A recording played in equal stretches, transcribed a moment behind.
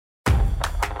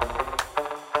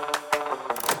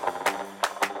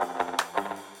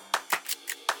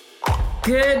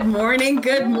Good morning.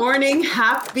 Good morning.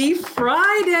 Happy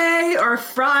Friday, or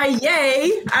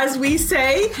Fry-yay, as we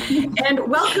say. And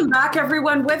welcome back,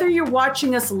 everyone. Whether you're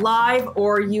watching us live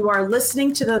or you are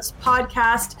listening to this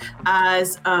podcast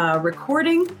as a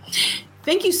recording,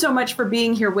 thank you so much for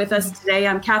being here with us today.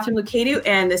 I'm Katharine Lucadu,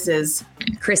 and this is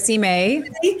Chrissy May.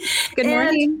 Good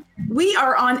morning. We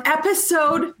are on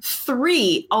episode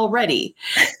 3 already.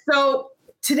 So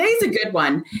today's a good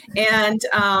one. And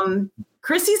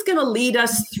Chrissy's going to lead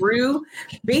us through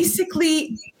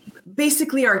basically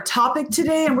our topic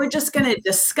today, and we're just going to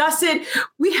discuss it.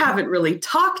 We haven't really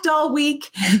talked all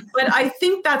week, but I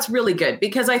think that's really good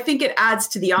because I think it adds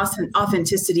to the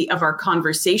authenticity of our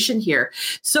conversation here.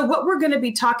 So what we're going to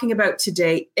be talking about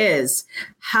today is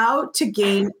how to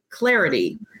gain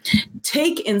clarity,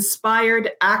 take inspired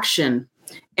action,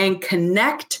 and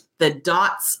connect the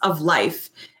dots of life.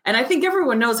 And I think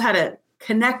everyone knows how to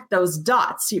connect those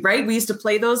dots, right? We used to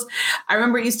play those. I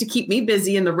remember it used to keep me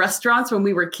busy in the restaurants when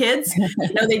we were kids.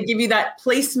 They'd give you that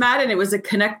placemat and it was a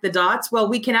connect the dots. Well,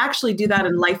 we can actually do that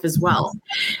in life as well.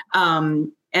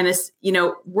 And it's,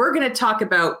 we're going to talk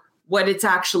about what it's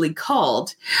actually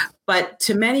called, but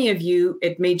to many of you,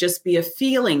 it may just be a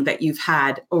feeling that you've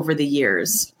had over the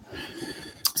years.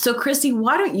 So Chrissy,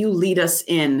 why don't you lead us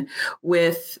in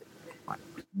with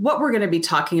what we're going to be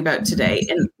talking about today,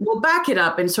 and we'll back it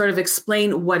up and sort of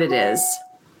explain what it is.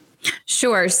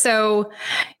 Sure. So,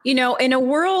 in a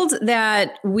world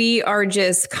that we are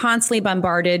just constantly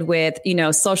bombarded with,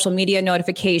 social media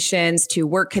notifications to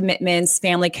work commitments,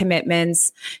 family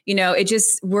commitments,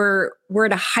 we're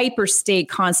at a hyper state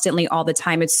constantly all the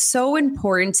time. It's so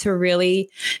important to really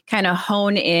kind of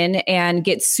hone in and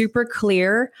get super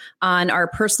clear on our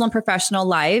personal and professional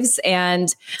lives.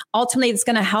 And ultimately, it's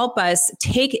going to help us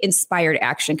take inspired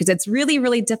action because it's really,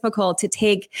 really difficult to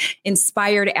take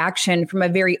inspired action from a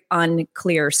very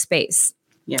unclear space.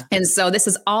 Yeah. And so this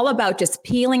is all about just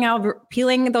peeling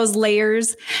those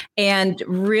layers and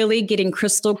really getting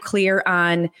crystal clear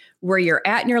on where you're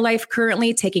at in your life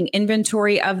currently, taking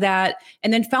inventory of that,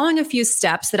 and then following a few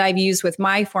steps that I've used with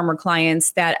my former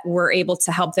clients that were able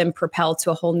to help them propel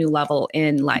to a whole new level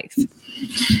in life.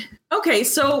 Okay,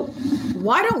 so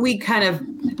why don't we kind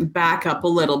of back up a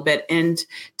little bit and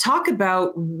talk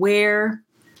about where,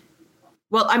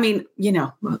 well, I mean,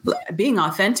 being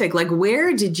authentic, like where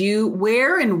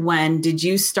and when did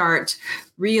you start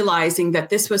realizing that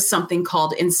this was something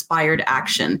called inspired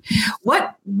action?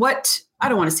 What, I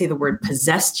don't want to say the word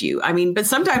possessed you. I mean, but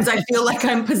sometimes I feel like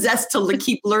I'm possessed to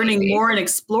keep learning more and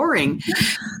exploring.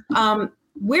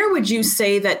 Where would you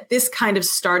say that this kind of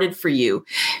started for you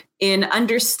in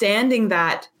understanding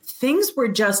that things were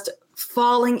just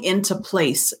falling into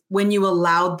place when you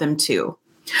allowed them to?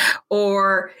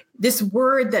 Or this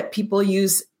word that people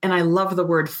use, and I love the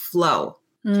word flow,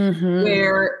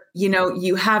 where,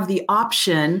 you have the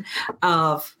option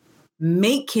of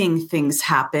making things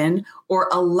happen or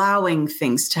allowing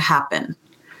things to happen.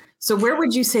 So where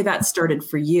would you say that started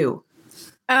for you?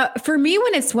 For me,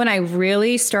 when I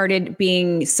really started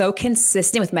being so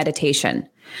consistent with meditation.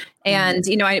 And,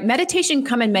 meditation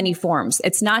come in many forms.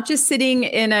 It's not just sitting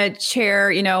in a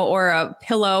chair, or a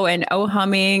pillow and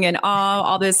humming and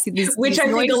all this. Which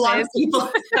I think a lot of people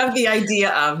have the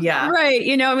idea of. Yeah. Right.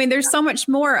 There's so much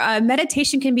more.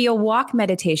 Meditation can be a walk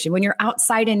meditation. When you're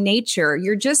outside in nature,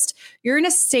 you're in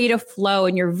a state of flow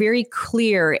and you're very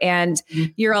clear and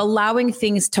you're allowing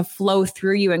things to flow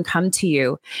through you and come to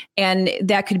you. And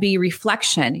that could be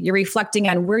reflection. You're reflecting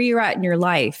on where you're at in your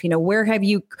life. Where have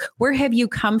you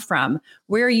come from?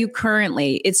 Where are you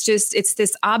currently? It's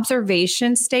this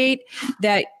observation state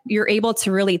that you're able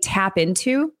to really tap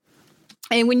into.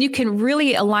 And when you can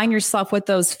really align yourself with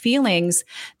those feelings,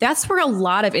 that's where a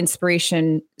lot of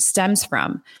inspiration stems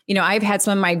from. I've had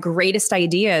some of my greatest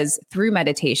ideas through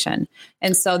meditation.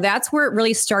 And so that's where it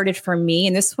really started for me.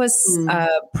 And this was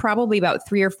probably about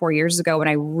 3 or 4 years ago when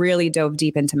I really dove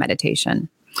deep into meditation.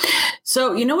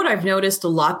 So, what I've noticed a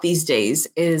lot these days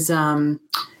is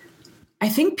I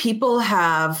think people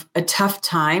have a tough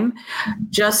time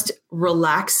just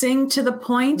relaxing to the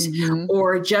point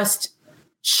or just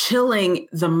chilling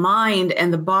the mind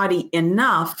and the body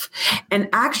enough and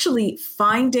actually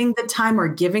finding the time or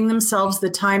giving themselves the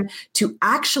time to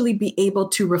actually be able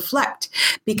to reflect.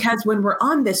 Because when we're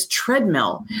on this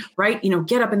treadmill, right,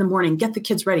 get up in the morning, get the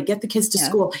kids ready, get the kids to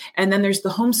school, and then there's the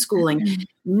homeschooling,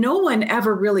 no one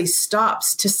ever really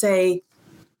stops to say,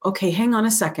 okay, hang on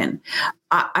a second.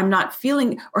 I'm not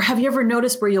feeling, or have you ever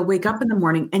noticed where you'll wake up in the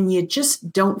morning and you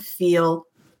just don't feel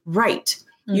right?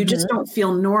 You just don't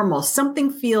feel normal. Something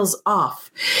feels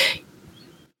off.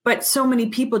 But so many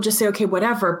people just say, okay,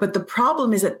 whatever. But the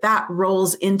problem is that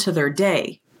rolls into their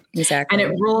day. Exactly.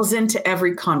 And it rolls into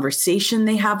every conversation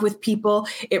they have with people.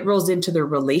 It rolls into their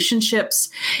relationships.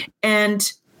 And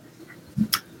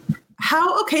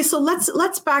so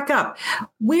let's back up.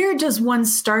 Where does one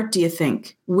start, do you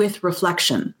think, with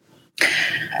reflection?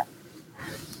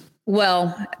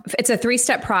 Well, it's a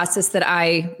 3-step process that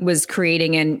I was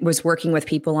creating and was working with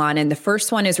people on. And the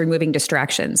first one is removing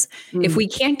distractions. If we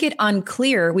can't get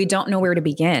unclear, we don't know where to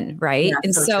begin, right? Yeah,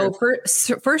 and so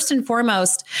first and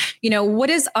foremost, what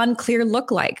does unclear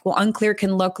look like? Well, unclear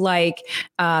can look like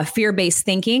fear-based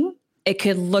thinking. It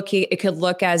could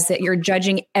look as that you're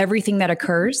judging everything that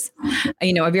occurs,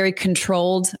 a very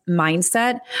controlled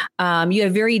mindset.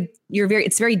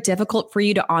 It's very difficult for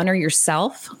you to honor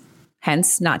yourself.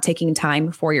 Hence not taking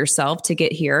time for yourself to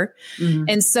get here. Mm-hmm.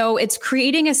 And so it's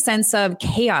creating a sense of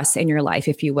chaos in your life,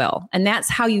 if you will. And that's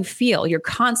how you feel. You're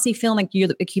constantly feeling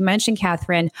like you mentioned,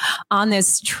 Katharine, on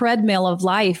this treadmill of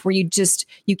life where you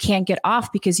can't get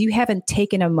off because you haven't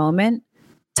taken a moment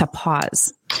to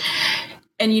pause.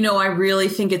 And, I really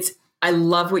think I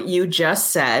love what you just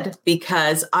said,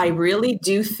 because I really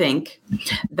do think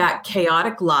that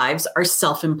chaotic lives are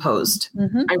self-imposed.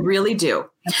 Mm-hmm. I really do.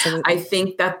 Absolutely. I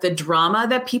think that the drama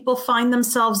that people find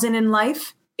themselves in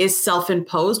life is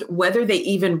self-imposed, whether they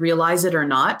even realize it or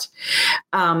not.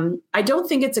 I don't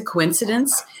think it's a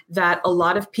coincidence that a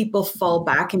lot of people fall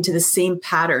back into the same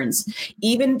patterns,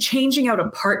 even changing out a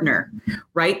partner,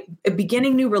 right?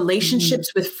 Beginning new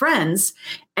relationships with friends,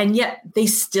 and yet they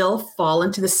still fall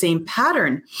into the same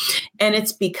pattern. And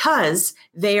it's because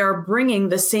they are bringing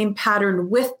the same pattern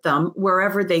with them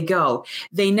wherever they go.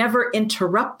 They never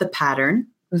interrupt the pattern.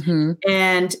 Mm-hmm.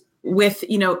 And with,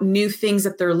 new things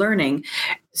that they're learning.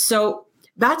 So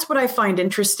that's what I find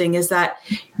interesting, is that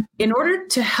in order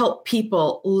to help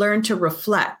people learn to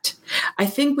reflect, I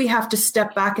think we have to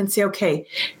step back and say, okay,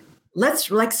 let's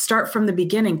start from the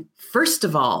beginning. First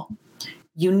of all,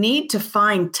 you need to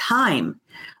find time.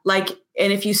 And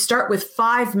if you start with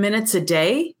 5 minutes a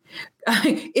day,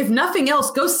 if nothing else,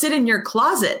 go sit in your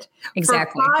closet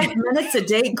exactly for 5 minutes a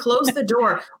day, close the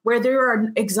door where there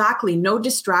are exactly no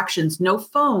distractions, no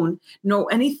phone, no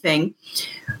anything.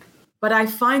 But I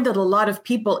find that a lot of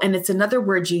people, and it's another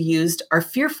word you used, are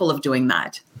fearful of doing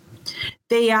that.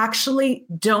 They actually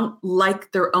don't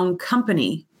like their own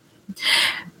company.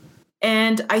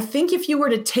 And I think if you were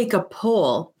to take a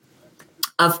poll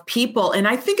of people, and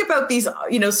I think about these,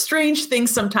 strange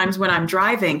things sometimes when I'm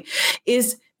driving,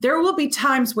 is there will be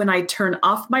times when I turn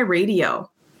off my radio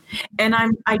and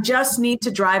I just need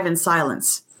to drive in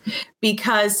silence,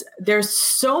 because there's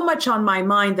so much on my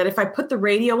mind that if I put the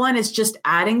radio on, it's just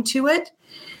adding to it.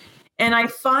 And I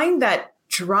find that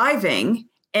driving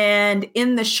and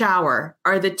in the shower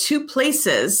are the two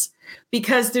places,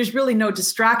 because there's really no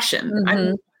distraction. Mm-hmm. I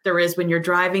mean, there is when you're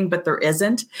driving, but there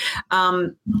isn't,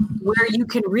 where you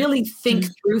can really think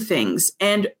through things.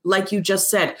 And like you just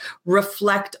said,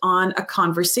 reflect on a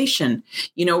conversation,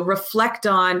 reflect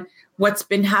on what's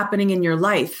been happening in your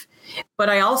life. But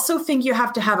I also think you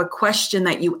have to have a question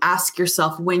that you ask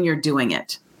yourself when you're doing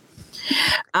it.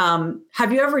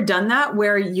 Have you ever done that,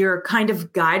 where you're kind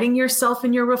of guiding yourself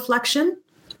in your reflection?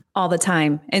 All the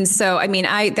time. And so,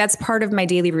 that's part of my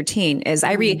daily routine is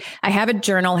I have a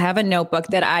journal, have a notebook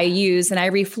that I use, and I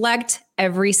reflect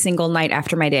every single night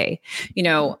after my day.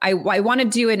 I want to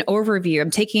do an overview.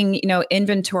 I'm taking,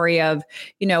 inventory of,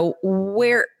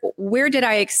 where did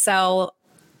I excel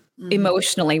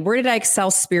emotionally? Where did I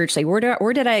excel spiritually?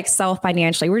 Where did I excel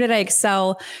financially? Where did I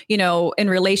excel, in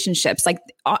relationships, like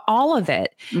all of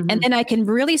it. Mm-hmm. And then I can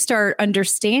really start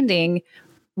understanding,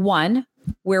 one,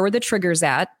 where were the triggers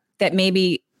at that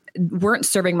maybe weren't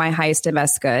serving my highest and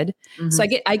best good. Mm-hmm. So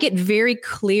I get very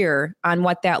clear on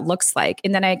what that looks like.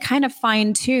 And then I kind of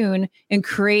fine tune and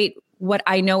create what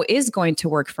I know is going to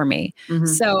work for me. Mm-hmm.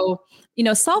 So,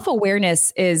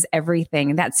 self-awareness is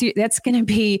everything. That's going to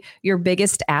be your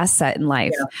biggest asset in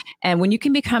life. Yeah. And when you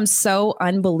can become so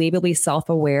unbelievably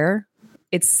self-aware,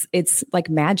 it's like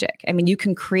magic. You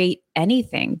can create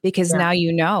anything because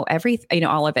now everything,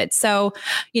 all of it. So,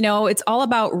 it's all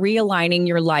about realigning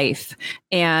your life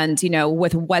and,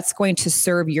 with what's going to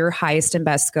serve your highest and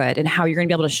best good and how you're going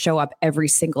to be able to show up every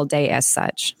single day as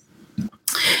such.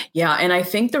 Yeah. And I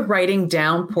think the writing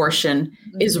down portion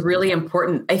is really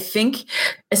important. I think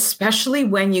especially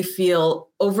when you feel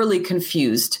overly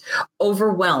confused,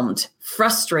 overwhelmed,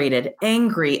 frustrated,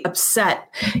 angry,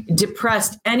 upset,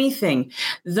 depressed, anything,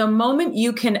 the moment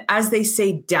you can, as they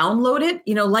say, download it,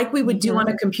 like we would do on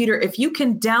a computer, if you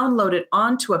can download it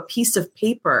onto a piece of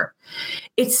paper,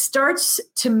 it starts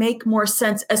to make more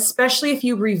sense, especially if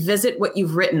you revisit what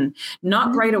you've written,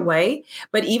 not right away,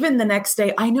 but even the next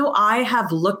day. I know I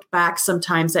have looked back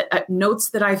sometimes at notes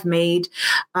that I've made,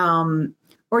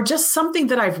 or just something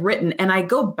that I've written, and I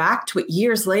go back to it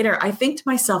years later. I think to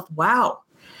myself, wow,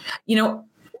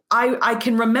 I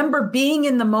can remember being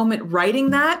in the moment writing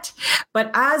that, but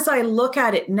as I look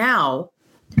at it now,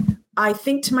 I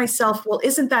think to myself, well,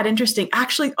 isn't that interesting?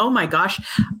 Actually, oh my gosh.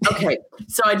 Okay.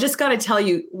 So I just got to tell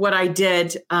you what I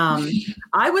did.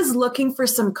 I was looking for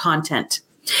some content,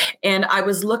 and I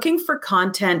was looking for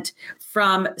content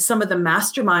from some of the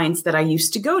masterminds that I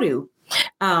used to go to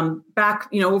back,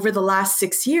 over the last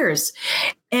 6 years.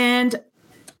 And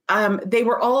they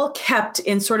were all kept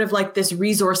in sort of like this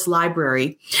resource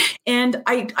library. And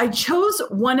I chose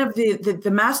one of the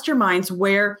masterminds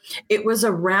where it was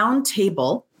a round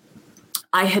table.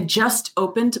 I had just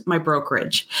opened my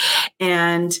brokerage,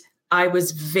 and I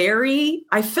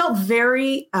felt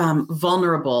very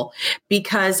vulnerable,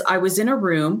 because I was in a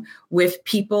room with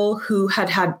people who had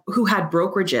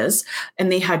brokerages, and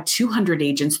they had 200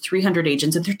 agents, 300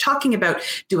 agents, and they're talking about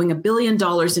doing $1 billion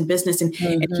in business. And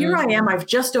here I am, I've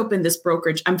just opened this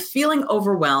brokerage. I'm feeling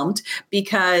overwhelmed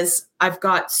because I've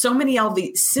got so many of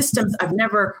the systems. I've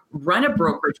never run a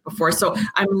brokerage before. So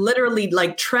I'm literally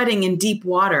like treading in deep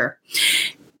water.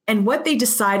 And what they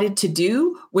decided to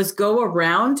do was go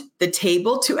around the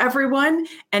table to everyone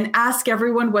and ask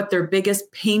everyone what their biggest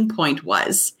pain point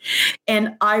was.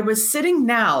 And I was sitting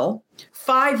now,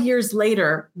 5 years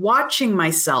later, watching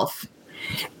myself,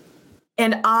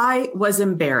 and I was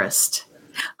embarrassed.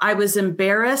 I was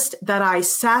embarrassed that I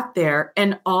sat there,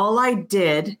 and all I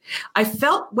did, I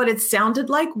felt what it sounded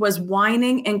like was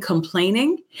whining and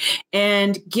complaining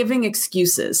and giving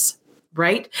excuses,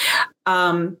 right?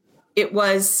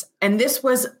 This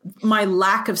was my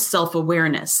lack of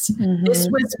self-awareness. This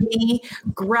was me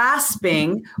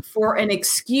grasping for an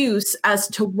excuse as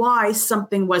to why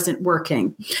something wasn't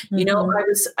working.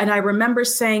 I remember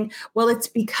saying, well, it's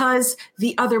because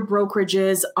the other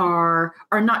brokerages are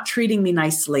not treating me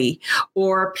nicely,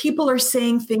 or people are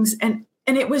saying things, and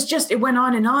it went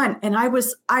on. And I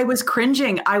was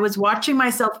cringing. I was watching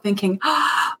myself thinking,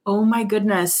 oh my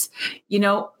goodness,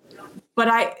 but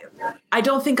I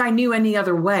don't think I knew any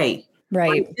other way.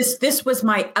 Right. This was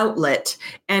my outlet,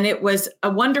 and it was a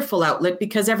wonderful outlet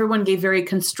because everyone gave very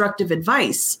constructive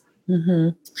advice.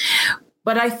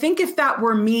 But I think if that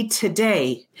were me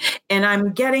today, and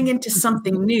I'm getting into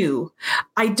something new,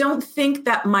 I don't think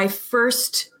that my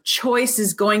first choice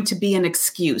is going to be an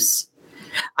excuse.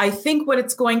 I think what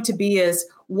it's going to be is,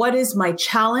 what is my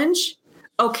challenge?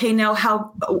 Okay, now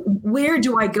where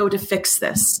do I go to fix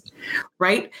this?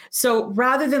 Right? So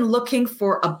rather than looking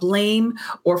for a blame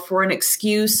or for an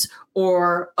excuse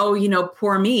or,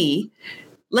 poor me,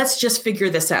 let's just figure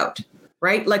this out.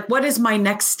 Right? Like, what is my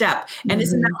next step? And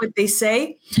isn't that what they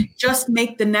say? Just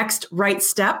make the next right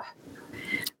step.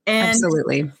 And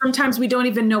absolutely. Sometimes we don't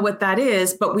even know what that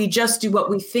is, but we just do what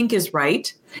we think is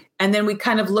right. And then we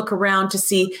kind of look around to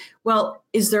see, well,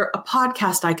 is there a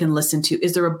podcast I can listen to?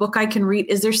 Is there a book I can read?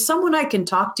 Is there someone I can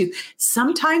talk to?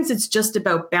 Sometimes it's just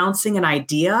about bouncing an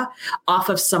idea off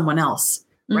of someone else,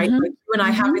 right? Like you and I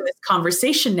having this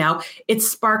conversation now, it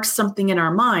sparks something in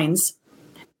our minds,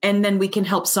 and then we can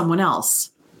help someone else.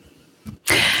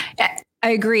 I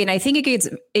agree. And I think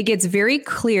it gets very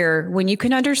clear when you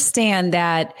can understand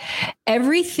that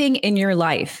everything in your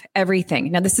life,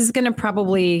 everything. Now, this is going to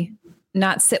probably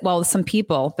not sit well with some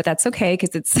people, but that's okay,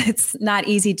 because it's not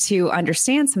easy to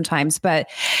understand sometimes. But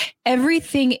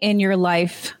everything in your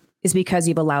life is because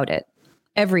you've allowed it.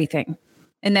 Everything.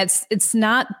 And it's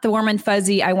not the warm and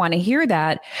fuzzy, I want to hear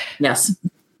that. Yes.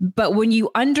 But when you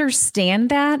understand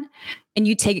that and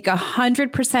you take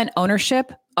 100%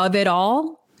 ownership of it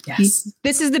all, yes,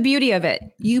 this is the beauty of it.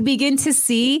 You begin to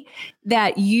see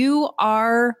that you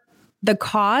are the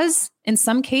cause in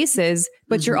some cases,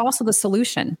 but you're also the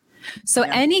solution. So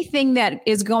anything that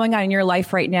is going on in your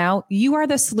life right now, you are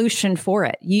the solution for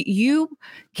it. You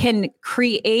can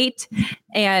create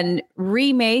and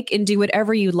remake and do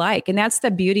whatever you like. And that's the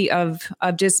beauty of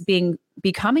just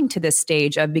becoming to this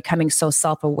stage of becoming so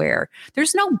self-aware.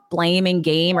 There's no blaming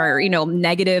game or,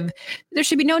 negative. There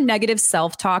should be no negative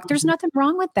self-talk. There's nothing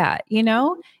wrong with that.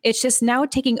 It's just now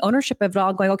taking ownership of it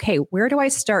all, going, okay, where do I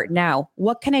start now?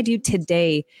 What can I do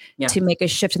today to make a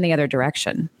shift in the other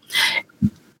direction?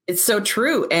 It's so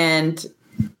true. And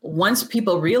once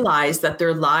people realize that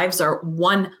their lives are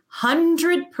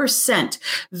 100%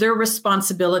 their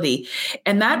responsibility.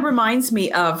 And that reminds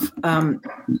me of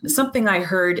something I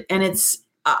heard, and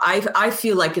I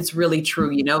feel like it's really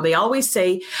true. You know, they always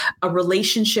say a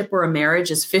relationship or a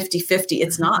marriage is 50-50.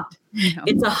 It's not. No.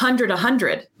 It's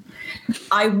 100-100.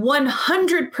 I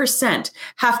 100%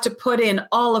 have to put in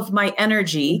all of my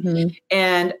energy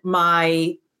and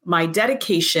my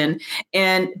dedication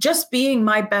and just being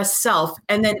my best self.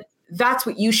 And then that's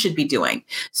what you should be doing.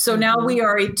 So now we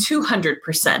are a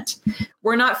 200%.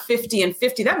 We're not 50 and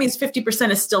 50. That means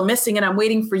 50% is still missing, and I'm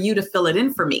waiting for you to fill it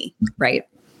in for me. Right.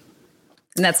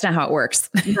 And that's not how it works.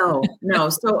 No.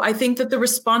 So I think that the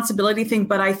responsibility thing,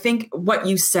 but I think what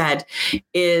you said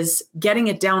is getting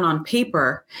it down on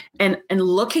paper and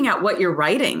looking at what you're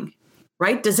writing,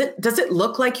 right? Does it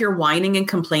look like you're whining and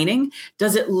complaining?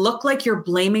 Does it look like you're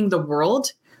blaming the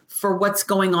world for what's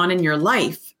going on in your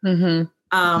life? And,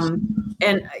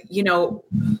 you know,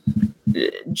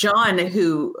 John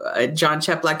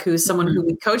Cheplak, who's someone who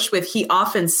we coached with, he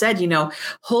often said, you know,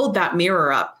 hold that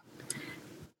mirror up.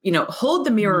 You know, hold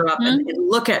the mirror up and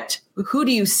look at who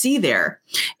do you see there?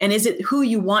 And is it who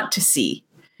you want to see?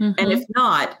 And if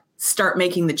not, start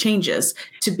making the changes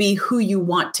to be who you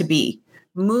want to be.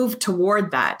 Move toward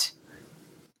that.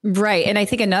 Right. And I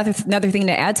think another thing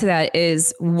to add to that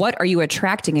is, what are you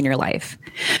attracting in your life?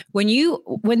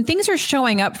 When things are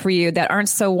showing up for you that aren't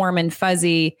so warm and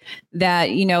fuzzy,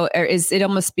 that, you know, it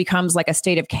almost becomes like a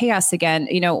state of chaos again.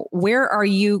 You know, where are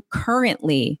you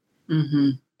currently?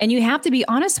 And you have to be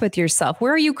honest with yourself.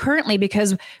 Where are you currently?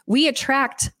 Because we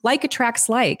attracts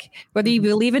like, whether you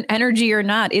believe in energy or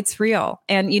not, it's real.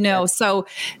 And, you know, so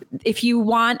if you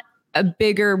want a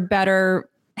bigger, better,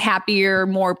 happier,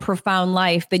 more profound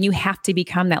life, then you have to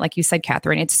become that. Like you said,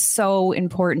 Katharine, it's so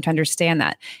important to understand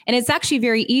that. And it's actually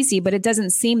very easy, but it doesn't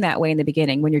seem that way in the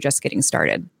beginning when you're just getting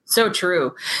started. So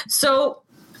true. So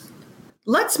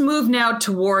let's move now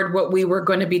toward what we were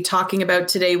going to be talking about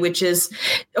today, which is,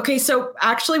 okay, so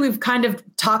actually we've kind of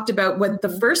talked about what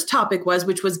the first topic was,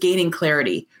 which was gaining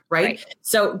clarity, right?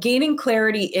 So gaining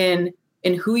clarity in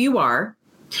who you are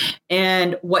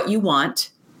and what you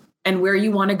want and where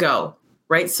you want to go,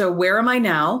 right? So where am I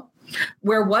now?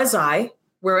 Where was I?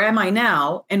 Where am I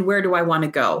now? And where do I want to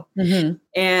go?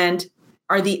 And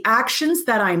are the actions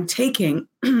that I'm taking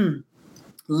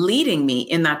leading me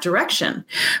in that direction?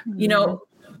 You know,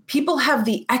 people have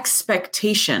the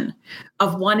expectation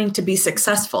of wanting to be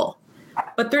successful,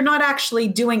 but they're not actually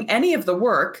doing any of the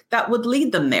work that would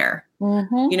lead them there.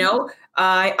 You know,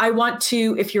 I want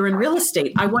to, if you're in real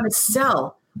estate, I want to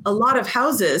sell a lot of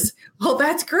houses. Well,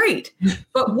 that's great.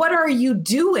 But what are you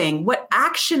doing? What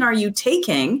action are you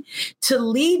taking to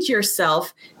lead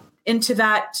yourself into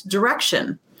that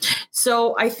direction?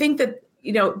 So I think that,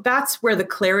 you know, that's where the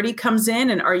clarity comes in.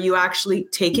 And are you actually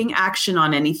taking action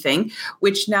on anything,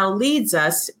 which now leads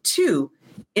us to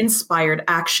inspired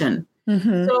action.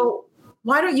 So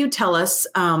why don't you tell us,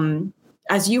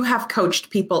 as you have coached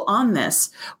people on this,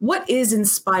 what is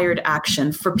inspired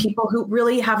action for people who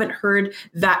really haven't heard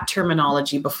that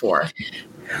terminology before?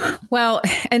 Well,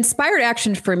 inspired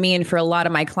action for me and for a lot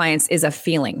of my clients is a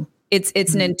feeling.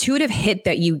 It's an intuitive hit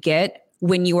that you get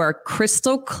when you are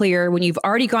crystal clear, when you've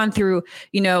already gone through,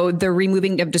 you know, the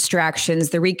removing of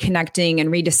distractions, the reconnecting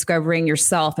and rediscovering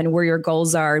yourself and where your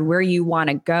goals are and where you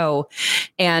want to go,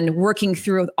 and working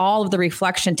through all of the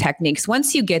reflection techniques.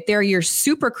 Once you get there, you're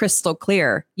super crystal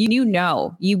clear. You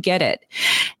know, you get it.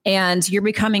 And you're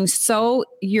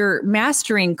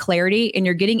mastering clarity, and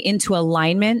you're getting into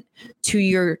alignment to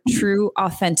your true,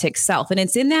 authentic self. And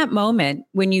it's in that moment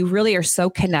when you really are so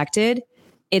connected.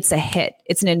 It's a hit.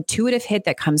 It's an intuitive hit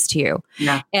that comes to you.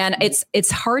 Yeah. And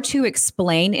it's hard to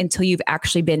explain until you've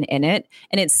actually been in it.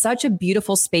 And it's such a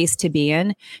beautiful space to be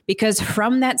in, because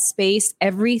from that space,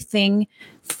 everything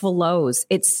flows.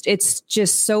 It's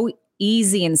just so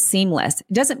easy and seamless.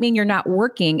 It doesn't mean you're not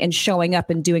working and showing up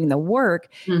and doing the work.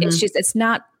 It's just, it's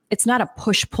not a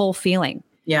push-pull feeling.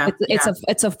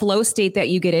 It's a flow state that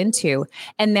you get into.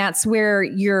 And that's where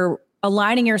you're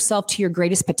aligning yourself to your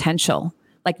greatest potential.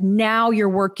 Like now you're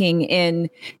working in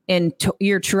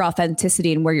your true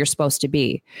authenticity and where you're supposed to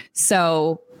be.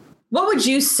 So what would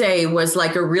you say was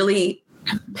like a really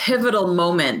pivotal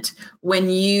moment when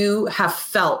you have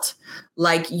felt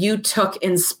like you took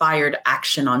inspired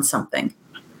action on something?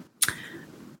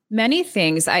 Many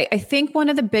things. I think one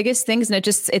of the biggest things, and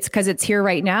it's because it's here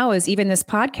right now, is even this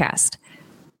podcast.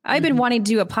 I've been wanting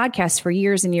to do a podcast for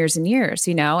years and years and years,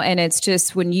 you know, and it's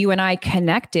just when you and I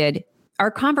connected, our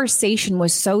conversation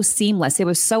was so seamless. It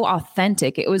was so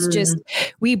authentic. It was just,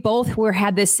 we both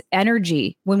had this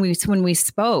energy when we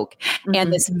spoke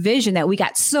and this vision that we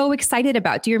got so excited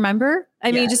about. Do you remember?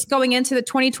 I mean, just going into the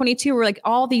 2022, we're like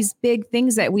all these big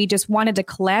things that we just wanted to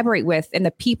collaborate with and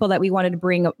the people that we wanted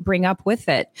to bring up with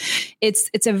it.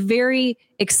 It's a very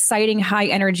exciting, high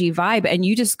energy vibe. And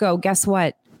you just go, guess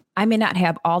what? I may not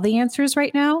have all the answers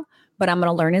right now, but I'm going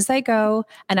to learn as I go.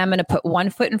 And I'm going to put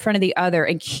one foot in front of the other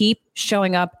and keep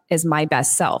showing up as my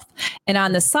best self. And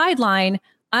on the sideline,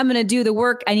 I'm going to do the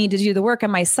work. I need to do the work on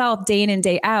myself day in and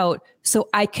day out so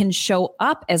I can show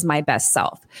up as my best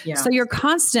self. Yeah. So you're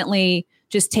constantly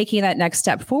just taking that next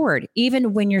step forward,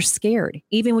 even when you're scared,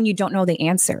 even when you don't know the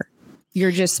answer,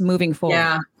 you're just moving forward.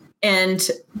 Yeah. And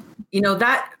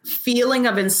that feeling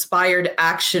of inspired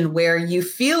action where you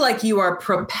feel like you are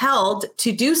propelled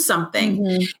to do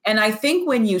something. And I think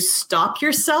when you stop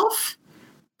yourself,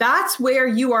 that's where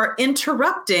you are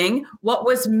interrupting what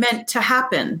was meant to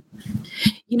happen.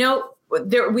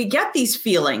 We get these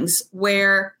feelings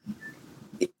where,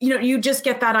 you just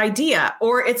get that idea,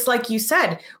 or it's like you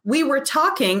said, we were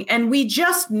talking and we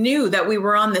just knew that we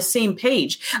were on the same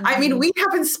page. I mean, we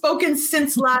haven't spoken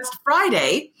since last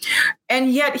Friday,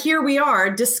 and yet here we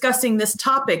are discussing this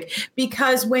topic,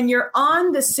 because when you're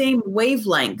on the same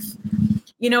wavelength,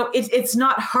 it's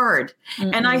not hard.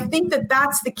 And I think that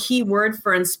that's the key word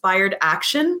for inspired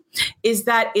action, is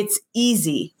that it's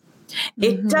easy.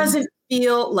 It doesn't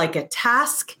feel like a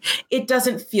task. It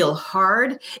doesn't feel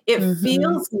hard. It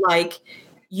feels like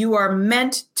you are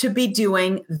meant to be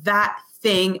doing that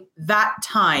thing, that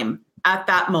time, at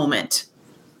that moment.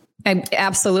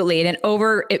 Absolutely. And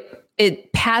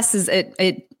it passes,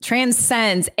 it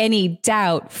transcends any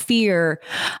doubt, fear,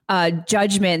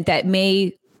 judgment that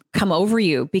may come over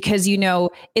you, because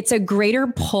it's a greater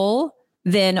pull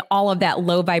than all of that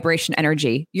low vibration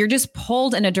energy. You're just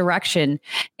pulled in a direction,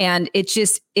 and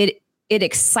it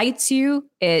excites you.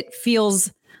 It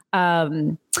feels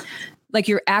like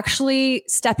you're actually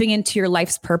stepping into your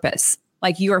life's purpose.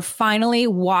 Like you are finally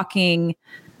walking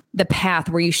the path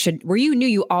where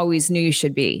you always knew you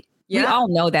should be. Yeah. We all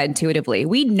know that intuitively.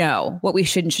 We know what we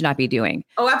should and should not be doing.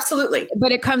 Oh, absolutely.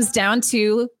 But it comes down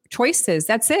to choices.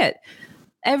 That's it.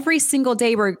 Every single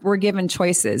day we're given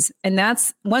choices. And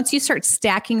that's, once you start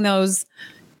stacking those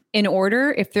in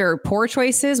order, if there are poor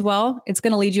choices, well, it's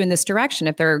going to lead you in this direction.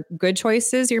 If there are good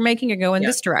choices you're making, you're going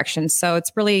this direction. So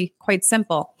it's really quite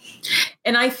simple.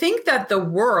 And I think that the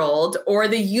world or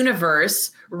the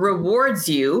universe rewards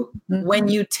you when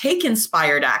you take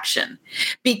inspired action,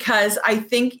 because I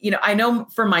think, I know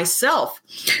for myself,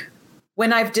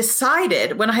 when I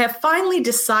have finally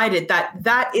decided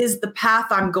that is the path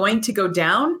I'm going to go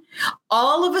down,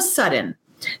 all of a sudden,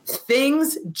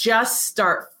 things just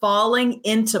start falling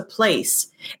into place.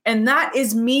 And that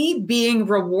is me being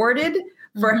rewarded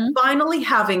for finally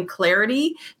having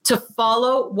clarity to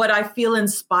follow what I feel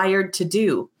inspired to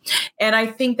do. And I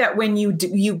think that when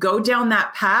you go down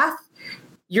that path,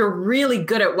 you're really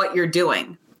good at what you're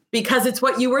doing, because it's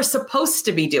what you were supposed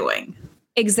to be doing.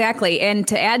 Exactly. And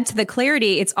to add to the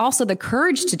clarity, it's also the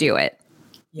courage to do it.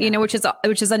 Yeah.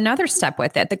 Which is another step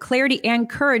with it, the clarity and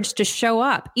courage to show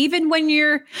up, even when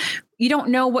you don't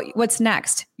know what's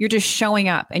next. You're just showing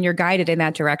up and you're guided in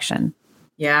that direction.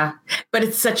 Yeah. But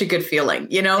it's such a good feeling,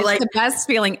 it's like the best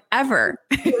feeling ever.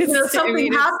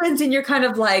 Something happens and you're kind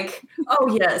of like,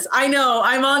 oh yes, I know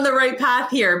I'm on the right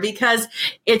path here, because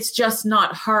it's just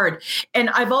not hard. And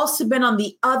I've also been on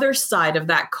the other side of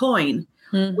that coin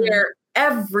where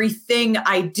everything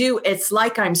I do, it's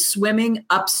like I'm swimming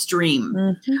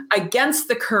upstream against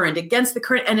the current,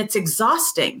 and it's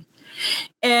exhausting.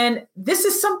 And this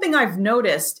is something I've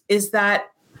noticed, is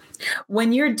that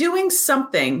when you're doing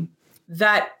something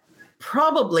that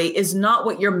probably is not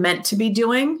what you're meant to be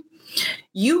doing,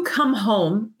 you come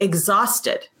home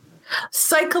exhausted,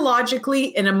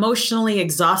 psychologically and emotionally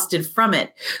exhausted from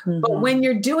it. But when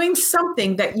you're doing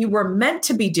something that you were meant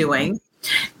to be doing,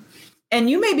 and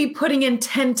you may be putting in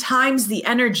 10 times the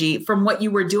energy from what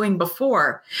you were doing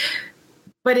before,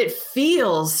 but it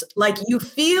feels like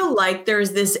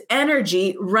there's this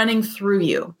energy running through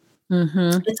you.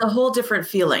 It's a whole different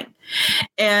feeling.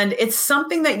 And it's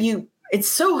something that it's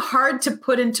so hard to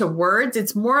put into words.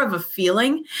 It's more of a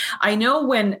feeling. I know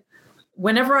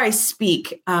whenever I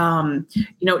speak, to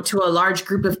a large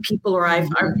group of people, or I've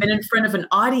been in front of an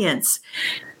audience,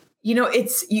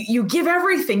 it's you give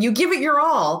everything, you give it your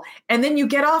all, and then you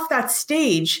get off that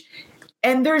stage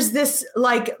and there's this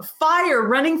like fire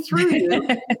running through you.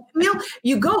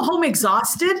 You go home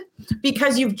exhausted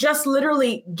because you've just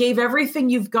literally gave everything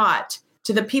you've got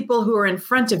to the people who are in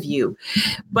front of you.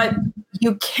 But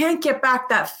you can't get back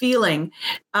that feeling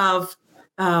of,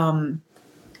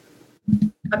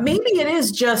 maybe it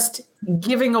is just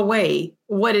giving away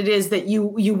what it is that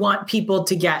you want people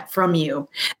to get from you,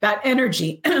 that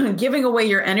energy, giving away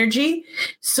your energy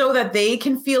so that they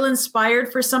can feel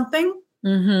inspired for something.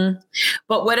 Mm-hmm.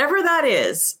 But whatever that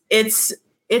is, it's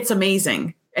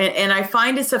amazing. And I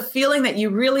find it's a feeling that you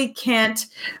really can't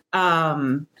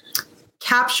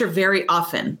capture very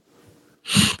often.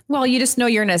 Well, you just know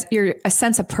you're a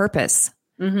sense of purpose.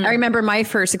 Mm-hmm. I remember my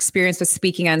first experience with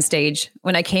speaking on stage.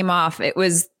 When I came off, I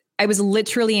was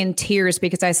literally in tears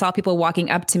because I saw people walking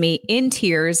up to me in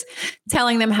tears,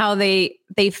 telling them how they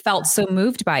felt so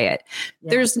moved by it.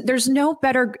 Yeah. There's no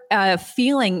better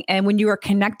feeling, and when you are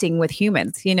connecting with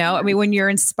humans, I mean, when you're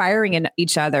inspiring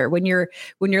each other, when you're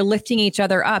lifting each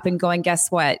other up and going, guess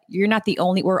what? You're not the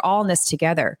only. We're all in this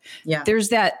together. Yeah. There's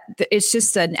that. It's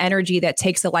just an energy that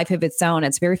takes a life of its own.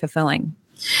 It's very fulfilling.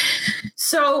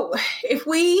 So if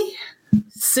we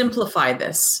simplify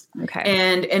this, okay,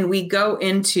 and we go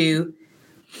into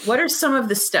what are some of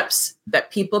the steps that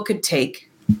people could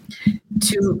take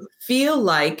to feel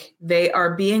like they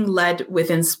are being led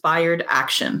with inspired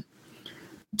action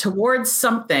towards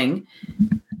something.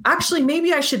 Actually,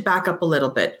 maybe I should back up a little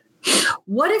bit.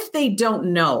 What if they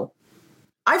don't know?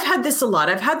 I've had this a lot.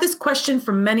 I've had this question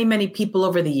from many, many people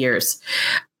over the years.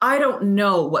 I don't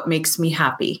know what makes me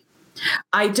happy.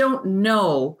 I don't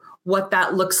know what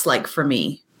that looks like for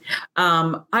me.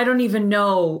 I don't even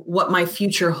know what my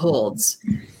future holds.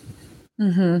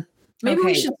 Mm-hmm. Maybe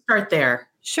we should start there.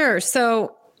 Sure.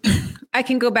 So I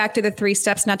can go back to the 3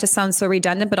 steps, not to sound so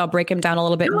redundant, but I'll break them down a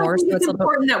little bit more. So it's a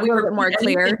little bit more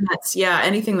clear.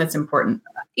 Anything that's important.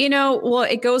 Well,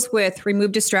 it goes with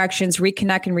remove distractions,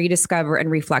 reconnect and rediscover, and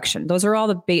reflection. Those are all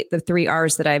the 3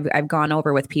 R's that I've gone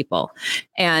over with people.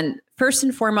 And first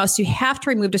and foremost, you have to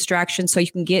remove distractions so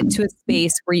you can get to a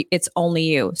space where it's only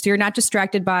you. So you're not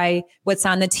distracted by what's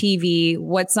on the TV,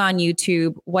 what's on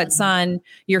YouTube, what's on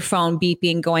your phone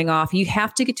beeping, going off. You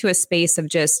have to get to a space of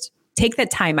just take that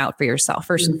time out for yourself,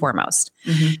 first and foremost.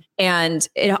 Mm-hmm. And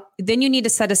then you need to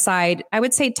set aside, I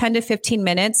would say 10 to 15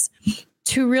 minutes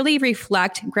to really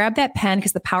reflect. Grab that pen,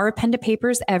 because the power of pen to paper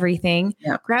is everything.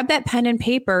 Yeah. Grab that pen and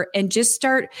paper and just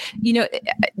start,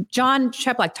 John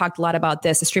Cheplack talked a lot about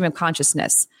this, a stream of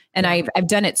consciousness. And I've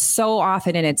done it so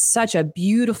often, and it's such a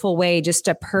beautiful way just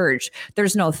to purge.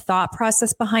 There's no thought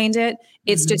process behind it.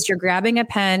 It's just you're grabbing a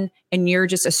pen and you're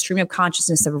just a stream of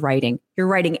consciousness of writing. You're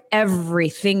writing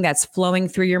everything that's flowing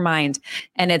through your mind.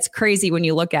 And it's crazy when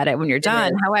you look at it when you're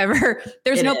done. However,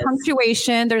 there's no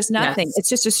punctuation. There's nothing. Yes. It's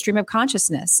just a stream of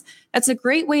consciousness. That's a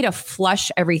great way to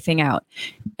flush everything out.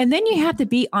 And then you have to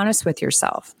be honest with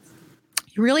yourself.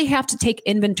 You really have to take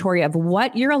inventory of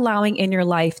what you're allowing in your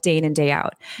life day in and day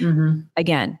out. Mm-hmm.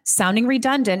 Again, sounding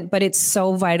redundant, but it's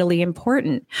so vitally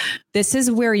important. This is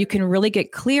where you can really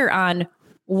get clear on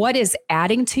what is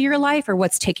adding to your life or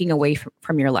what's taking away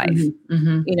from your life.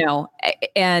 Mm-hmm.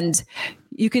 And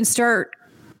you can start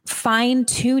fine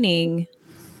tuning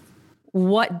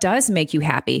what does make you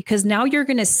happy, because now you're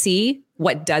going to see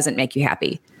what doesn't make you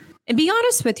happy. And be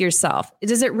honest with yourself.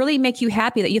 Does it really make you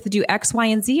happy that you have to do X, Y,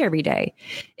 and Z every day?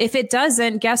 If it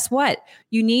doesn't, guess what?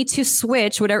 You need to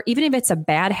switch whatever, even if it's a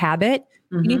bad habit,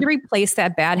 you need to replace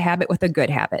that bad habit with a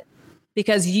good habit,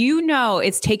 because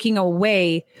it's taking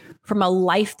away from a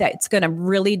life that's going to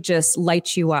really just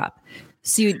light you up.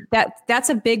 So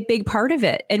that's a big, big part of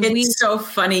it. And it's so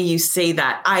funny you say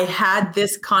that. I had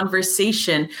this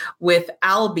conversation with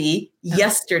Albie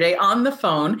yesterday on the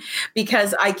phone,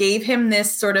 because I gave him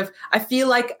this sort of, I feel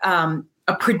like a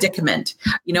predicament.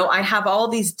 I have all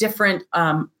these different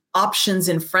options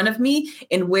in front of me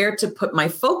and where to put my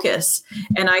focus.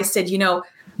 And I said,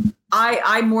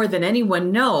 I more than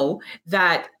anyone know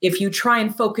that if you try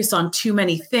and focus on too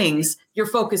many things, your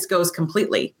focus goes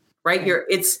completely. Right.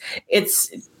 It's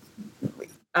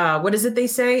what is it they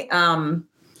say? I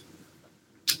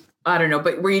don't know,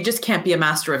 but where you just can't be a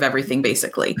master of everything,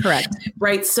 basically. Correct.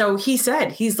 Right. So he's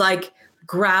like,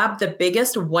 grab the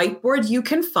biggest whiteboard you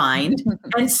can find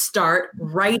and start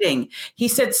writing. He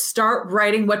said, start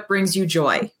writing what brings you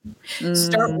joy.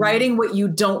 Start writing what you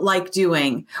don't like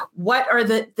doing. What are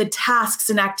the tasks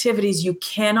and activities you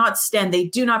cannot stand? They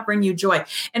do not bring you joy.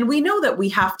 And we know that we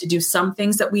have to do some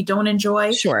things that we don't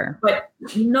enjoy, sure, but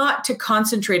not to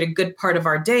concentrate a good part of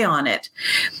our day on it.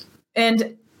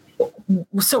 And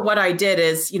so what I did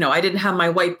is, I didn't have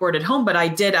my whiteboard at home, but I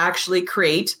did actually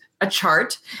create a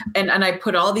chart and I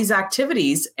put all these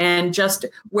activities and just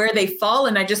where they fall.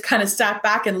 And I just kind of sat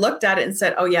back and looked at it and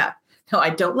said, oh yeah, no, I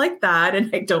don't like that.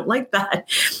 And I don't like that.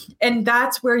 And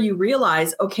that's where you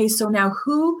realize, okay, so now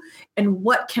who and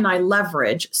what can I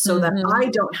leverage so that I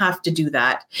don't have to do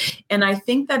that? And I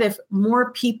think that if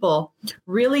more people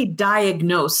really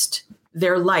diagnosed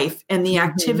their life and the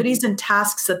activities and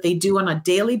tasks that they do on a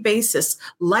daily basis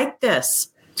like this,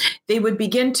 they would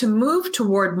begin to move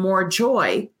toward more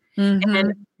joy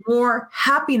and more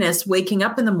happiness waking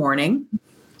up in the morning,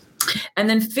 and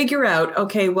then figure out,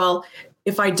 okay, well,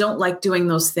 if I don't like doing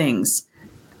those things,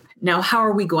 now how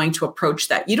are we going to approach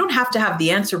that? You don't have to have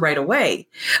the answer right away,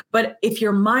 but if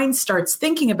your mind starts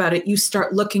thinking about it, you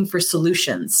start looking for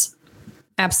solutions.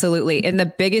 Absolutely. And the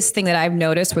biggest thing that I've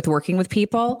noticed with working with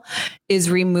people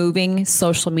is removing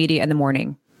social media in the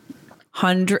morning.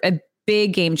 A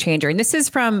big game changer. And this is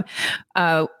from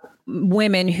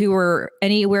women who were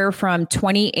anywhere from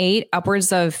 28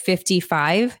 upwards of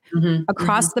 55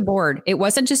 across the board. It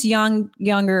wasn't just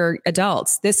younger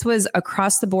adults. This was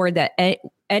across the board, that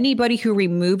anybody who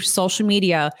removed social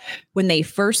media when they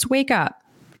first wake up,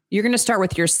 you're going to start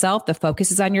with yourself. The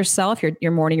focus is on yourself,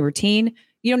 your morning routine.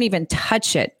 You don't even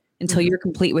touch it until you're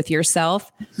complete with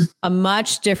yourself. A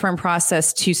much different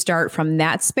process to start from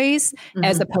that space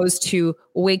as opposed to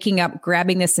waking up,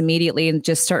 grabbing this immediately and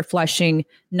just start flushing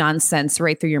nonsense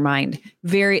right through your mind.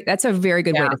 That's a very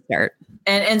good way to start.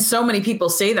 And so many people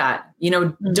say that,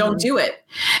 don't do it.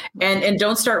 And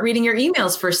don't start reading your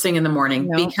emails first thing in the morning,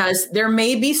 because there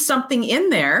may be something in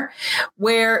there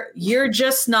where you're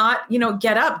just not,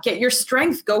 get up, get your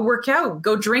strength, go work out,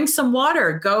 go drink some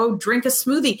water, go drink a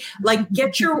smoothie, like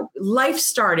get your life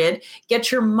started,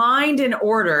 get your mind in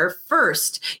order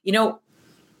first,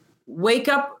 wake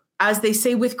up, as they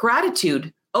say, with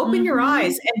gratitude, open your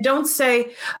eyes and don't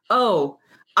say, oh,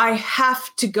 I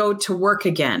have to go to work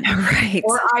again, right?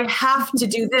 Or I have to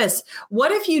do this.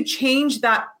 What if you change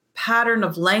that pattern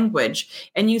of language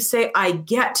and you say, I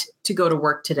get to go to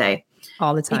work today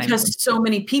all the time? Because so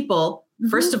many people,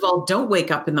 first of all, don't wake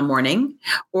up in the morning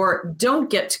or don't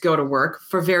get to go to work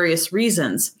for various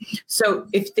reasons. So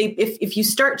if you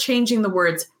start changing the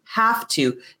words have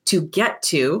to get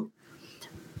to,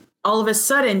 all of a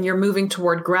sudden you're moving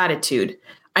toward gratitude.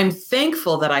 I'm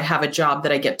thankful that I have a job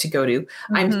that I get to go to.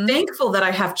 I'm thankful that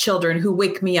I have children who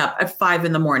wake me up at 5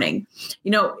 a.m.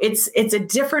 It's a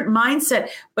different mindset,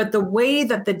 but the way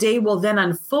that the day will then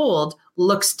unfold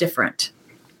looks different.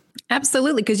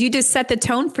 Absolutely. Because you just set the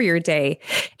tone for your day,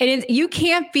 and you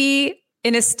can't be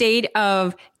in a state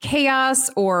of chaos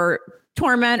or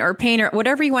torment or pain or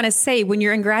whatever you want to say when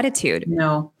you're in gratitude.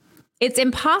 No. It's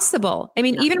impossible. I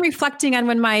mean, even reflecting on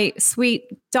when my sweet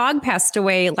dog passed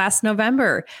away last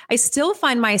November, I still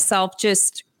find myself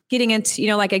just getting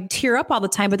into, like I tear up all the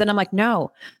time, but then I'm like,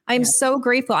 no, I'm so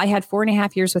grateful. I had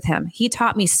 4.5 years with him. He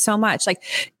taught me so much, and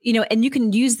you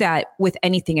can use that with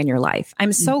anything in your life.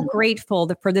 I'm so grateful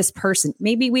for this person.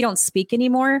 Maybe we don't speak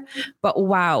anymore, but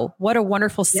wow, what a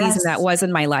wonderful season that was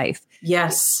in my life.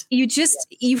 Yes.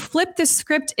 You flip the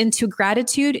script into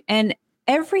gratitude, and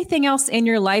everything else in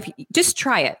your life, just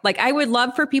try it. Like, I would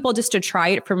love for people just to try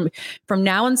it from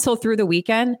now until through the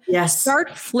weekend. Yes.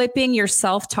 Start flipping your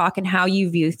self-talk and how you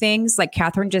view things, like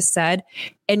Katharine just said,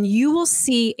 and you will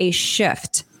see a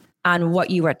shift on what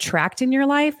you attract in your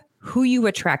life, who you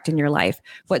attract in your life,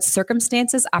 what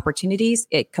circumstances, opportunities.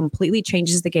 It completely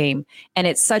changes the game. And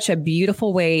it's such a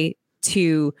beautiful way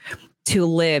to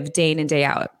live day in and day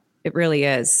out. It really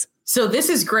is. So this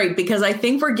is great, because I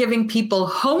think we're giving people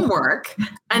homework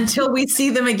until we see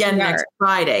them again next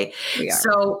Friday.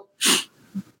 So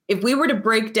if we were to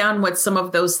break down what some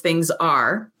of those things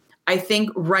are, I think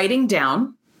writing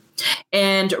down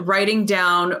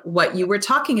what you were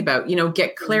talking about,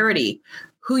 get clarity,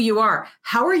 who you are.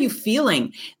 How are you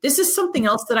feeling? This is something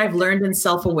else that I've learned in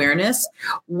self-awareness.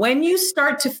 When you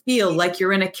start to feel like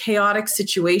you're in a chaotic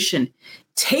situation,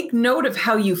 take note of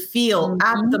how you feel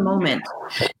at the moment.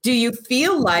 Do you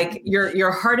feel like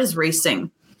your heart is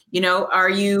racing? Are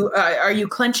you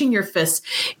clenching your fists?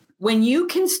 When you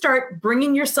can start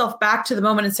bringing yourself back to the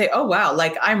moment and say, oh, wow,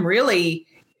 like I'm really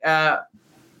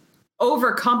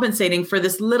overcompensating for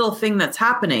this little thing that's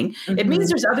happening. It means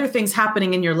there's other things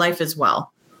happening in your life as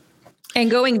well.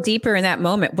 And going deeper in that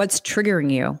moment, what's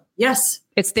triggering you? Yes.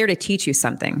 It's there to teach you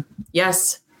something.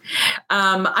 Yes.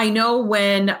 I know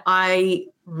when I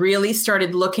really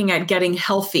started looking at getting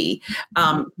healthy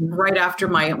right after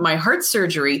my heart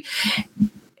surgery,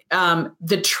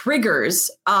 the triggers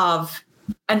of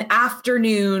an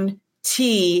afternoon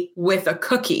tea with a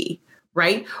cookie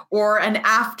right? Or an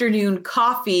afternoon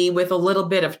coffee with a little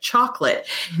bit of chocolate.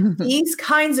 These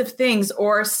kinds of things,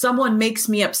 or someone makes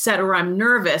me upset or I'm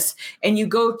nervous and you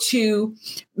go to,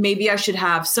 maybe I should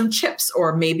have some chips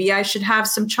or maybe I should have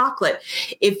some chocolate.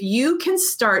 If you can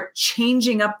start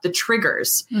changing up the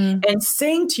triggers and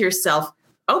saying to yourself,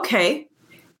 okay,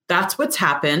 that's what's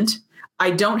happened.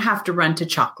 I don't have to run to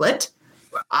chocolate.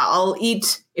 I'll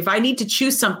eat, if I need to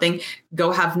choose something,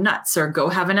 go have nuts or go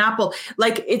have an apple.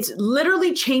 Like, it's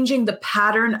literally changing the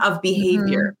pattern of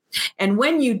behavior. And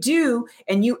when you do,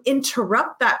 and you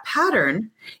interrupt that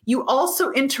pattern, you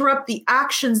also interrupt the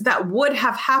actions that would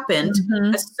have happened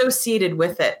associated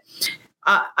with it.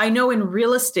 I know in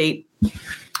real estate,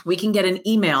 we can get an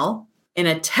email and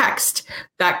a text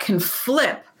that can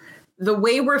flip the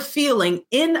way we're feeling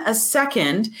in a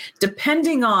second,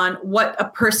 depending on what a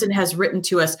person has written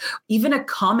to us, even a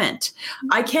comment.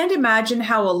 I can't imagine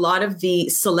how a lot of the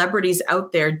celebrities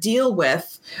out there deal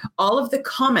with all of the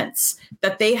comments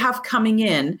that they have coming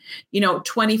in,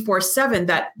 24/7,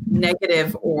 that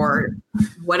negative or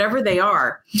whatever they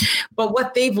are. But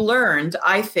what they've learned,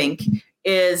 I think,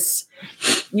 is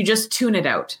you just tune it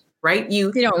out, right?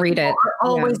 You don't read it. Are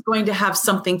always going to have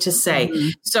something to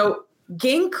say. So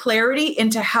gain clarity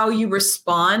into how you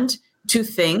respond to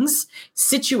things,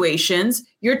 situations,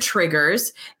 your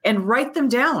triggers, and write them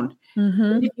down.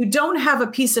 If you don't have a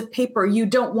piece of paper, you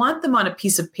don't want them on a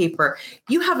piece of paper,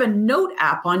 you have a note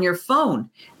app on your phone.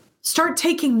 Start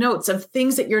taking notes of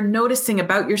things that you're noticing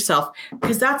about yourself,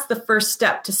 because that's the first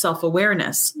step to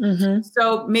self-awareness.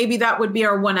 So maybe that would be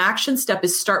our one action step,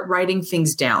 is start writing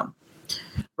things down.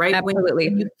 Right? Absolutely.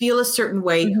 When you feel a certain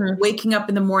way, waking up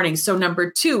in the morning. So number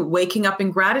 2, waking up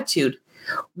in gratitude.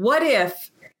 What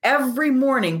if every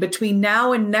morning between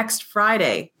now and next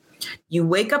Friday, you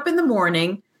wake up in the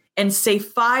morning and say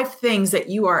 5 things that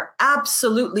you are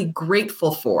absolutely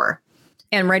grateful for?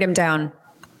 And write them down.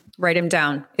 Write them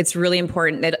down. It's really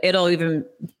important. It'll even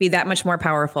be that much more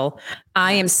powerful.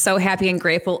 I am so happy and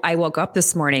grateful I woke up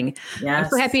this morning. Yes. I'm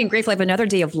so happy and grateful I have another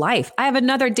day of life. I have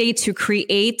another day to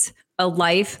create a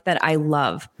life that I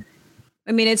love.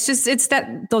 I mean, it's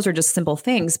that those are just simple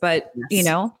things, but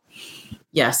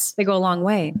Yes, they go a long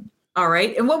way. All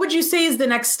right. And what would you say is the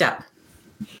next step?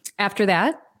 After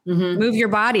that, move your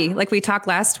body. Like we talked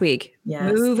last week,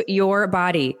 move your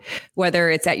body,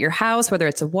 whether it's at your house, whether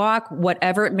it's a walk,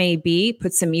 whatever it may be,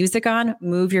 put some music on,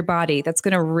 move your body. That's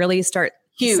going to really start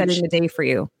setting the day for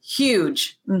you.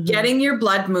 Huge. Getting your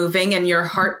blood moving and your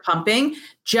heart pumping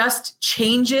just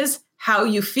changes how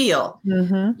you feel.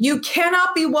 You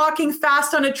cannot be walking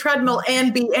fast on a treadmill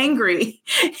and be angry.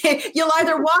 You'll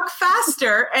either walk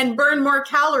faster and burn more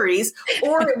calories,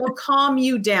 or it will calm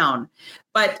you down.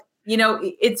 But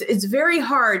it's very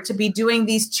hard to be doing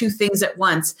these 2 things at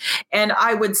once. And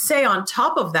I would say on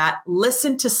top of that,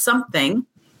 listen to something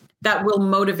that will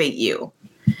motivate you.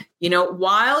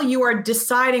 While you are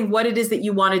deciding what it is that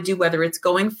you want to do, whether it's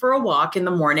going for a walk in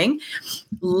the morning,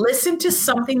 listen to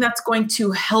something that's going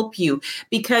to help you,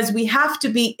 because we have to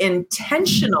be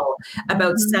intentional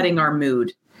about setting our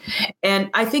mood.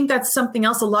 And I think that's something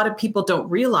else a lot of people don't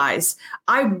realize.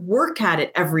 I work at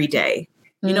it every day.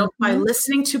 By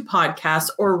listening to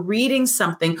podcasts or reading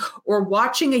something or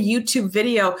watching a YouTube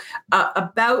video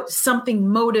about something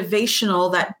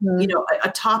motivational, that, a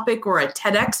topic or a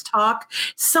TEDx talk,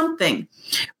 something.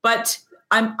 But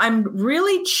I'm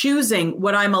really choosing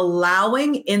what I'm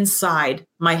allowing inside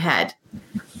my head.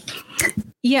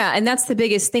 Yeah. And that's the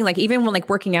biggest thing. Like, even when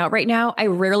working out right now, I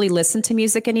rarely listen to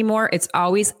music anymore. It's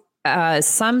always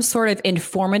some sort of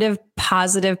informative,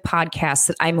 positive podcast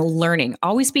that I'm learning.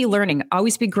 Always be learning,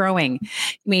 always be growing. I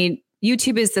mean,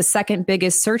 YouTube is the second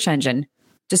biggest search engine.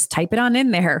 Just type it on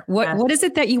in there. What is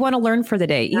it that you want to learn for the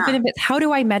day? Even if it's, how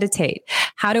do I meditate?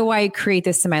 How do I create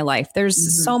this in my life?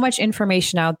 There's so much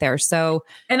information out there. So,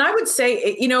 and I would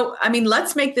say,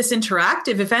 let's make this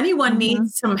interactive. If anyone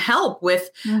needs some help with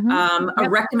a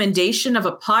recommendation of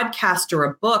a podcast or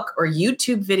a book or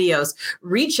YouTube videos,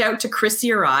 reach out to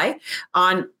Chrissy or I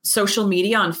on social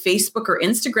media, on Facebook or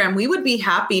Instagram. We would be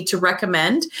happy to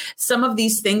recommend some of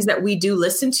these things that we do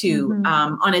listen to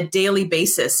on a daily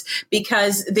basis,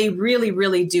 because they really,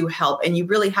 really do help. And you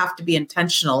really have to be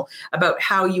intentional about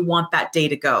how you want that day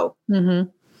to go.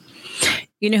 You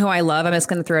know who I love? I'm just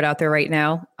going to throw it out there right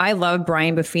now. I love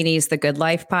Brian Buffini's The Good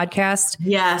Life podcast.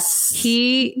 Yes.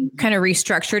 He kind of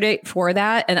restructured it for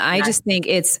that. And I just think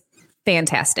it's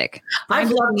fantastic. I've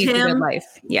loved him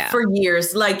Yeah. for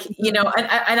years. Like, you know,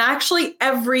 and actually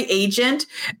every agent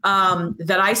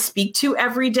that I speak to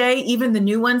every day, even the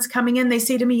new ones coming in, they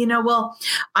say to me, you know, well,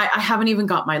 I haven't even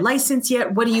got my license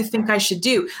yet. What do you think I should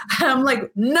do? And I'm like,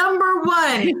 number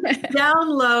one,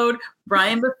 download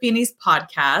Brian Buffini's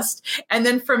podcast. And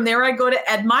then from there, I go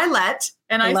to Ed Milet.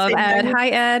 And I love say, Ed. Hi,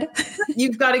 Ed.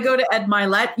 You've got to go to Ed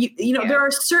Milet. You know, there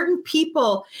are certain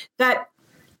people that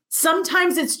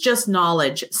sometimes it's just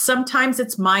knowledge. Sometimes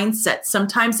it's mindset.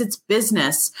 Sometimes it's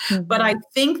business. Mm-hmm. But I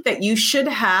think that you should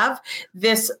have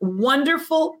this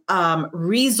wonderful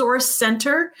resource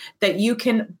center that you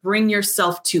can bring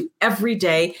yourself to every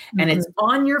day. And it's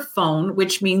on your phone,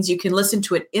 which means you can listen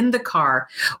to it in the car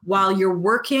while you're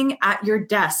working at your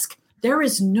desk. There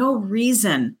is no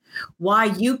reason why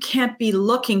you can't be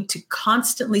looking to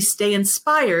constantly stay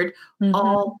inspired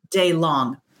all day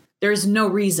long. There's no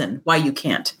reason why you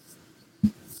can't.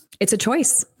 It's a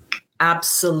choice.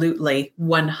 Absolutely.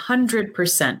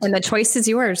 100%. And the choice is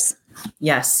yours.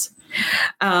 Yes.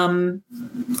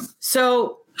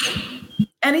 So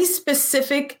any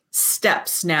specific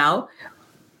steps now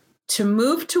to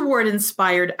move toward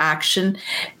inspired action?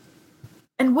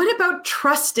 And what about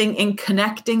trusting and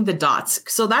connecting the dots?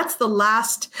 So that's the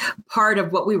last part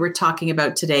of what we were talking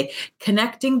about today,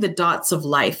 connecting the dots of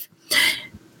life.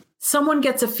 Someone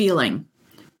gets a feeling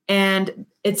and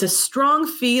it's a strong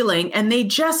feeling and they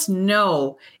just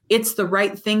know it's the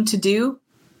right thing to do.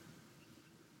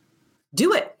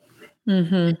 Do it.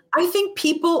 Mm-hmm. I think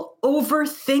people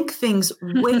overthink things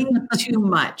way too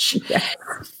much. Yes.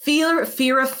 Fear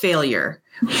of failure.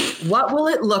 What will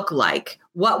it look like?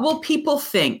 What will people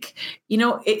think? You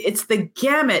know, it's the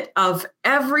gamut of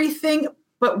everything.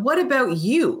 But what about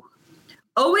you?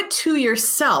 Owe it to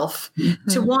yourself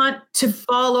to want to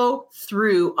follow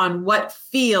through on what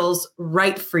feels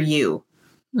right for you.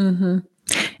 Mm-hmm.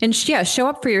 And show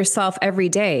up for yourself every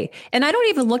day. And I don't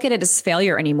even look at it as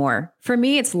failure anymore. For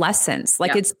me, it's lessons.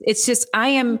 Like it's just,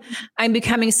 I'm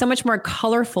becoming so much more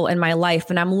colorful in my life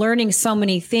and I'm learning so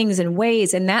many things and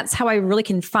ways. And that's how I really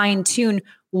can fine tune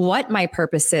what my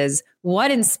purpose is, what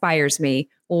inspires me,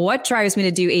 what drives me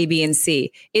to do A, B, and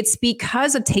C. It's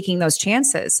because of taking those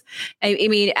chances. I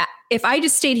mean, if I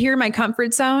just stayed here in my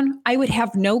comfort zone, I would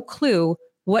have no clue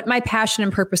what my passion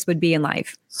and purpose would be in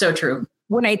life. So true.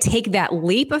 When I take that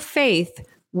leap of faith,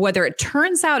 whether it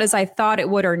turns out as I thought it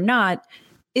would or not,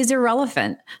 is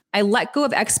irrelevant. I let go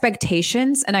of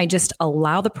expectations and I just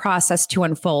allow the process to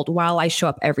unfold while I show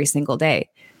up every single day.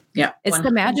 Yeah. It's 100%.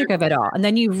 The magic of it all. And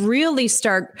then you really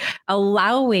start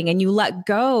allowing and you let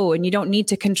go and you don't need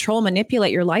to control,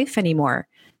 manipulate your life anymore.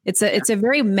 It's a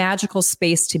very magical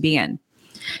space to be in.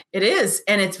 It is.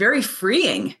 And it's very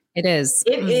freeing. It is.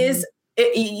 It is.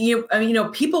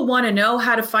 People want to know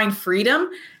how to find freedom.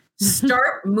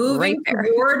 Start moving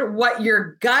toward what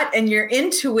your gut and your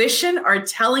intuition are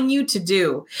telling you to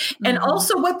do. And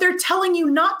also what they're telling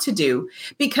you not to do,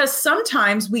 because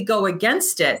sometimes we go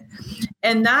against it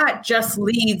and that just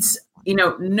leads,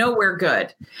 nowhere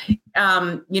good.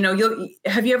 Have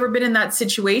you ever been in that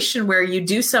situation where you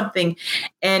do something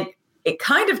and it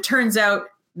kind of turns out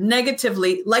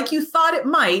negatively, like you thought it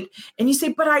might, and you say,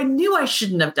 but I knew I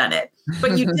shouldn't have done it,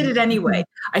 but you did it anyway.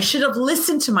 I should have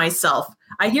listened to myself.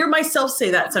 I hear myself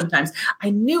say that sometimes. I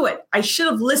knew it. I should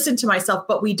have listened to myself,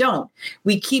 but we don't.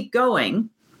 We keep going.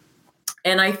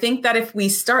 And I think that if we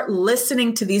start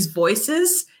listening to these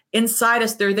voices inside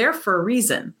us, they're there for a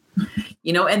reason,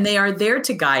 and they are there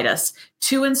to guide us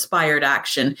to inspired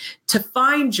action, to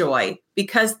find joy,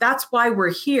 because that's why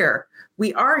we're here.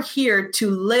 We are here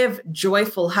to live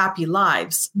joyful, happy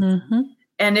lives. Mm-hmm.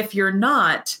 And if you're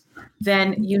not,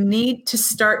 then you need to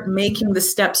start making the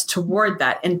steps toward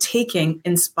that and taking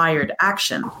inspired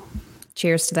action.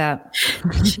 Cheers to that.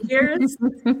 Cheers.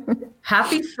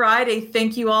 Happy Friday.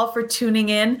 Thank you all for tuning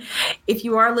in. If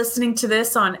you are listening to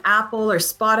this on Apple or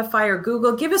Spotify or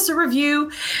Google, give us a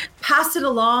review, pass it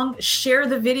along, share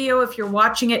the video if you're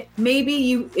watching it.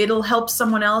 Maybe it'll help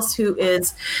someone else who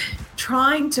is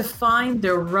trying to find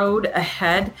their road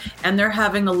ahead and they're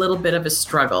having a little bit of a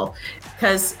struggle,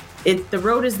 because the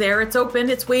road is there. It's open.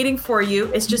 It's waiting for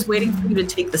you. It's just waiting for you to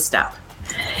take the step.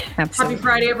 Absolutely. Happy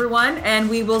Friday, everyone. And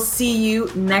we will see you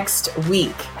next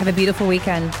week. Have a beautiful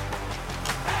weekend.